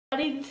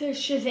everybody. This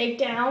is Shazake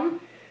Down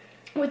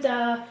with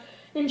the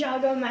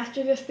Ninjago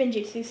Masters of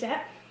Spinjitzu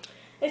set.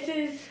 This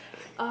is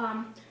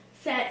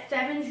set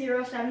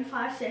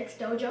 70756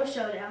 Dojo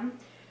Showdown.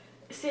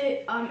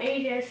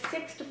 Ages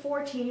 6 to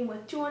 14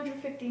 with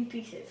 215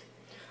 pieces.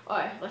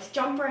 Alright, let's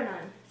jump right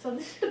on. So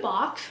this is the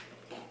box.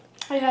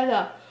 It has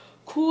a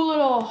cool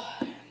little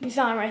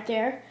design right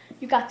there.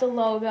 You got the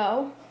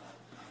logo,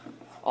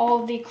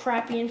 all of the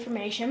crappy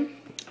information.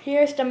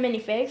 Here's the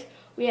minifigs.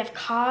 We have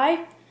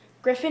Kai,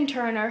 Griffin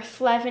Turner,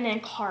 Slevin,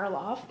 and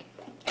Karloff.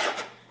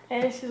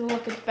 And this is a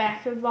look at the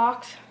back of the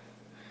box.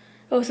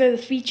 Those are the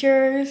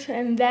features,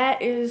 and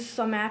that is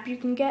some app you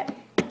can get.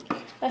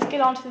 Let's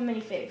get on to the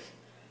minifigs.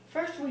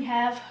 First we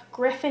have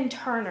Griffin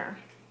Turner,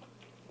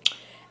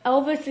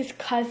 Elvis's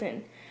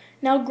cousin.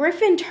 Now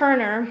Griffin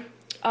Turner,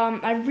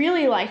 I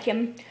really like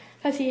him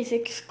because he is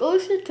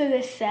exclusive to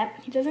this set.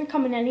 He doesn't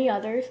come in any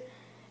others.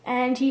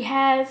 And he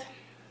has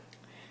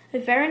a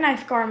very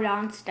nice garment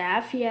on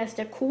staff. He has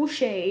the cool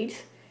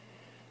shades,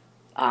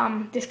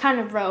 this kind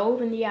of robe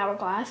in the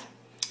hourglass.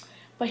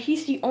 But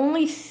he's the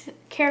only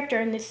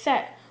character in this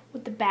set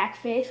with the back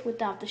face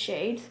without the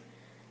shades.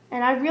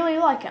 And I really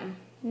like him.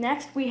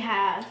 Next we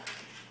have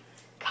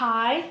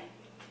Kai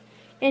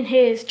in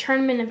his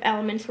Tournament of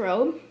Elements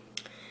robe.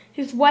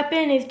 His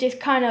weapon is just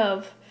kind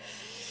of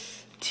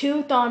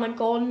tooth on a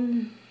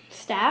golden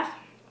staff.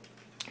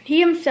 He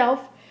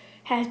himself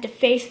has the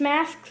face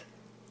mask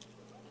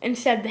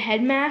instead of the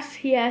head mask.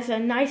 He has a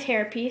nice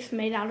hairpiece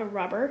made out of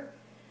rubber.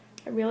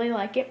 I really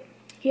like it.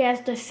 He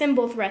has the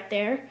symbols right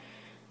there.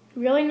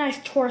 Really nice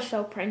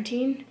torso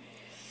printing.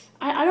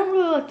 I don't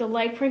really like the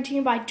leg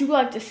printing, but I do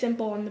like the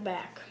symbol on the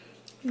back.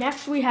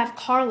 Next we have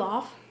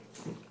Karloff,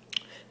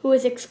 who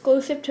is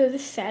exclusive to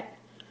this set.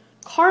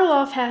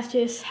 Karloff has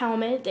this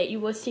helmet that you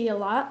will see a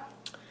lot.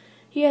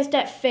 He has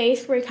that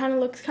face where he kind of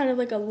looks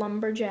like a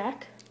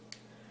lumberjack.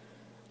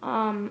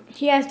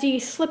 He has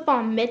these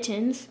slip-on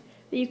mittens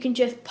that you can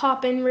just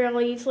pop in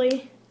real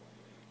easily,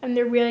 and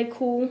they're really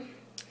cool.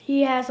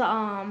 He has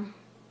a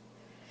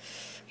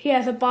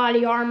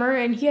body armor,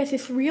 and he has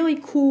this really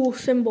cool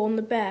symbol in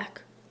the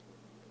back.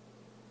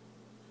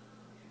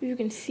 You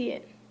can see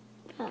it.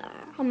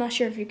 I'm not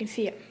sure if you can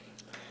see it.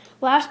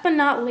 Last but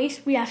not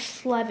least, we have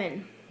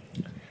Slevin.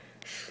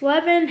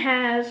 Slevin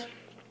has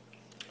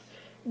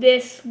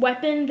this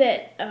weapon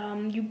that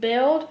you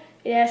build.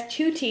 It has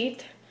 2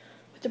 teeth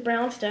with the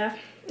brown stuff.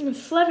 And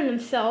Slevin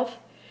himself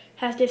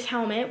has this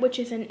helmet, which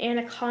is an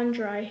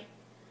anaconda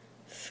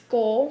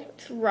skull.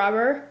 It's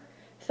rubber,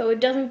 so it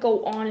doesn't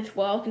go on as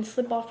well. It can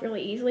slip off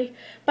really easily.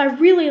 But I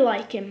really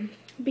like him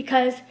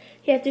because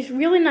he has this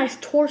really nice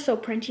torso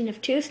printing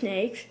of 2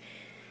 snakes.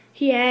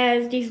 He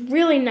has these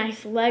really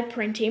nice leg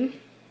printing.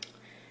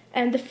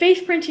 And the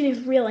face printing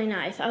is really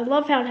nice. I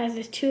love how it has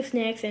these 2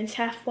 snakes and it's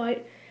half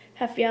white,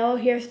 half yellow.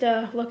 Here's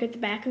the look at the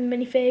back of the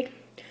minifig.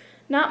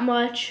 Not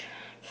much.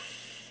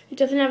 It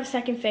doesn't have a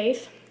second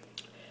face.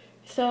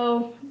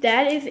 So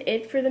that is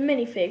it for the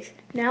minifigs.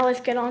 Now let's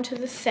get on to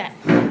the set.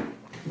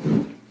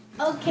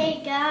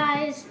 Okay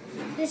guys,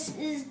 this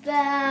is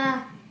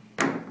the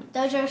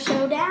Dojo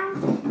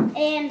Showdown.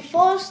 And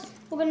first,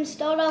 we're going to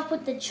start off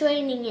with the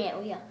training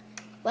area.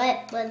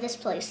 This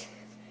place.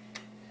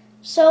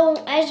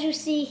 So, as you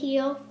see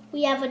here,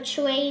 we have a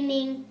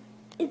training.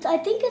 I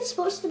think it's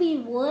supposed to be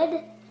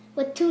wood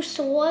with 2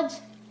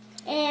 swords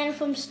and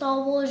from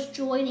Star Wars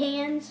droid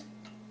hands.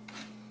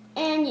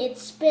 And it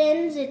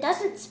spins. It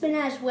doesn't spin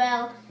as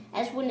well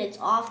as when it's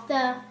off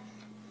the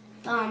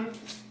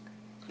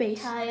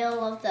base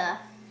tile of the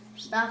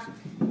stuff.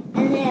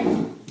 And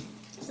then,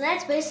 so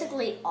that's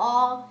basically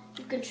all.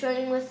 You can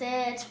train with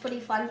it. It's a pretty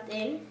fun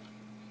thing.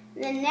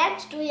 And then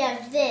next we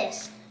have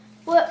this.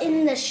 We're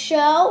in the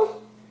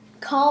show.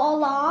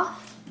 Karloff,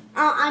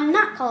 I'm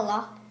not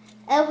Karloff,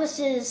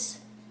 Elvis's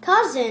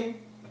cousin,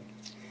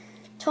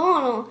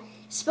 Turner,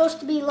 is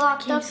supposed to be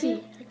locked up here,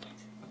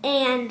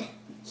 and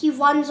he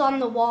runs on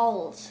the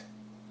walls.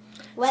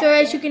 So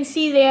as you can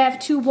see, they have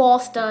 2 wall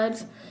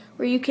studs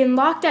where you can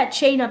lock that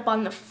chain up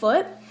on the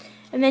foot,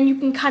 and then you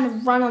can kind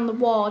of run on the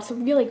wall. It's a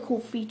really cool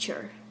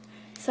feature.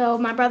 So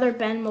my brother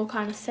Ben will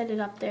kind of set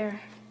it up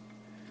there.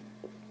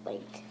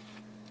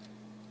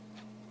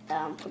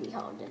 Pretty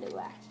hard to do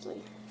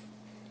actually.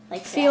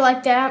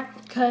 Like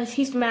that, because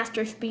he's the master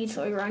of speed,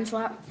 so he runs a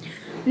lot.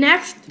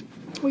 Next,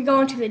 we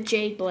go into the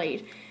Jade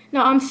Blade.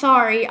 Now, I'm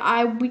sorry,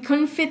 we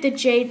couldn't fit the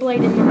Jade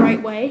Blade in the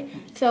right way,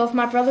 so if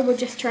my brother would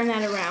just turn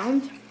that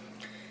around.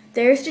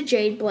 There's the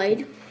Jade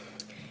Blade.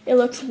 It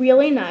looks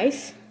really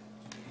nice.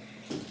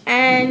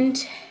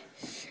 And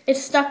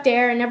it's stuck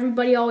there, and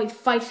everybody always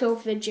fights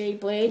over the Jade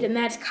Blade, and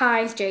that's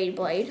Kai's Jade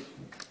Blade.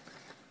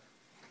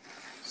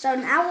 So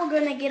now we're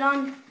going to get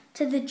on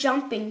to the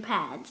jumping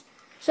pads.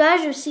 So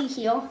as you see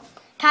here,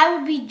 Kai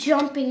would be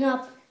jumping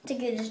up to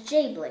get his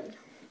J-blade.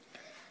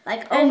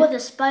 Over the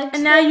spikes.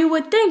 And now you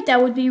would think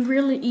that would be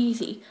really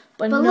easy.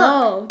 But no,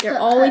 look, there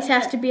always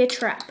has to be a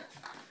trap.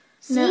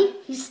 See?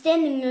 He's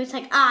standing there, he's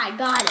like, I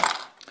got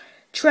it.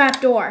 Trap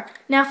door.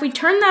 Now if we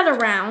turn that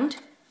around,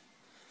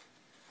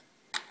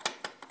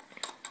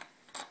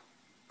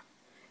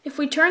 if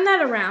we turn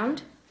that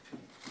around,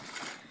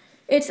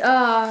 it's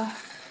a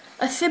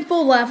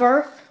simple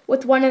lever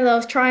with one of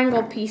those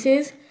triangle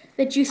pieces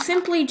that you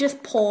simply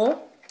just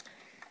pull.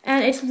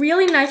 And it's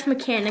really nice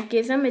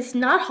mechanicism. It's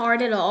not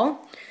hard at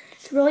all.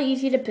 It's really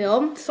easy to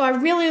build. So I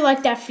really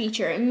like that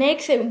feature. It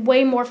makes it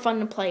way more fun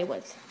to play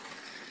with.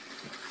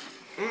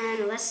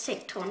 And let's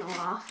take toner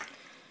off.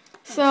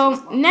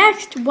 So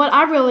next, what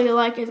I really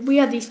like is we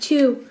have these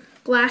two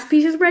glass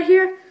pieces right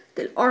here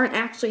that aren't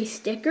actually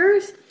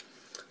stickers.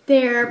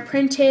 They're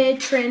printed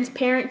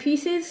transparent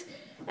pieces,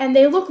 and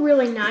they look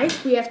really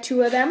nice. We have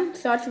two of them,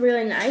 so that's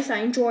really nice. I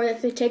enjoy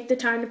that they take the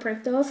time to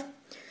print those.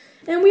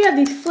 And we have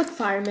these flick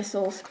fire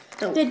missiles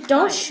that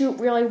don't shoot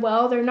really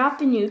well. They're not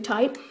the new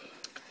type.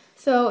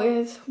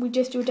 So we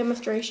just do a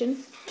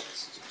demonstration.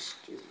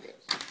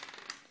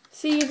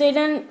 See, they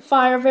didn't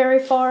fire very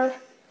far.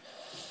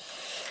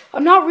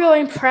 I'm not really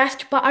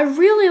impressed, but I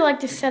really like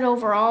the set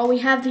overall. We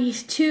have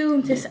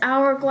this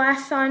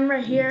hourglass sign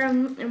right here,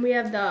 and we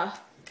have the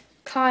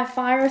Kai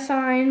fire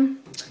sign.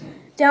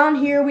 Down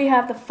here we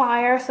have the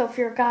fire, so if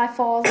your guy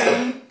falls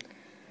in,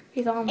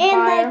 he's on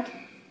fire.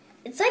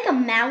 It's like a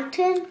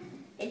mountain.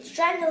 It's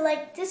trying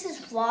to this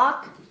is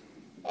rock.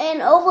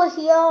 And over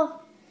here,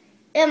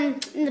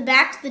 in the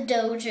back of the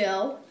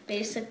dojo,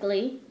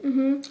 basically.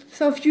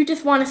 So if you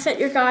just want to set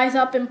your guys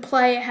up and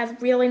play, it has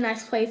really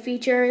nice play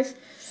features.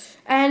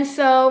 And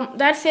so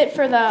that's it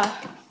for the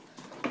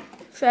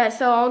set.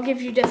 So I'll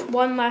give you just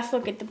one last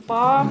look at the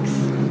box.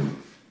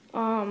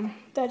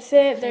 That's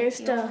it. There's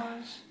the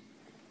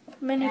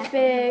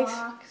minifigs,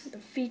 the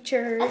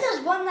features. And there's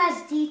one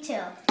last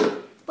detail.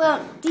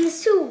 Well,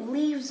 these two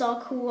leaves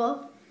are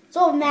cool.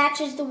 So it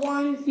matches the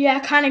one. Yeah,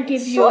 it kind of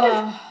gives you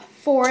a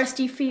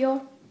foresty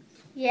feel.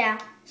 Yeah.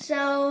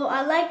 So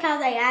I like how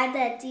they add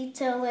that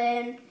detail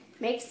in.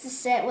 Makes the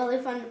set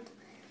really fun to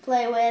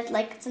play with,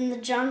 like it's in the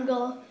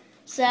jungle.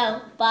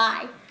 So,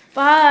 bye.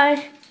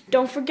 Bye.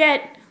 Don't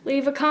forget,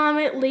 leave a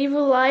comment, leave a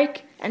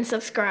like, and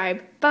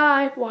subscribe.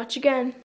 Bye. Watch again.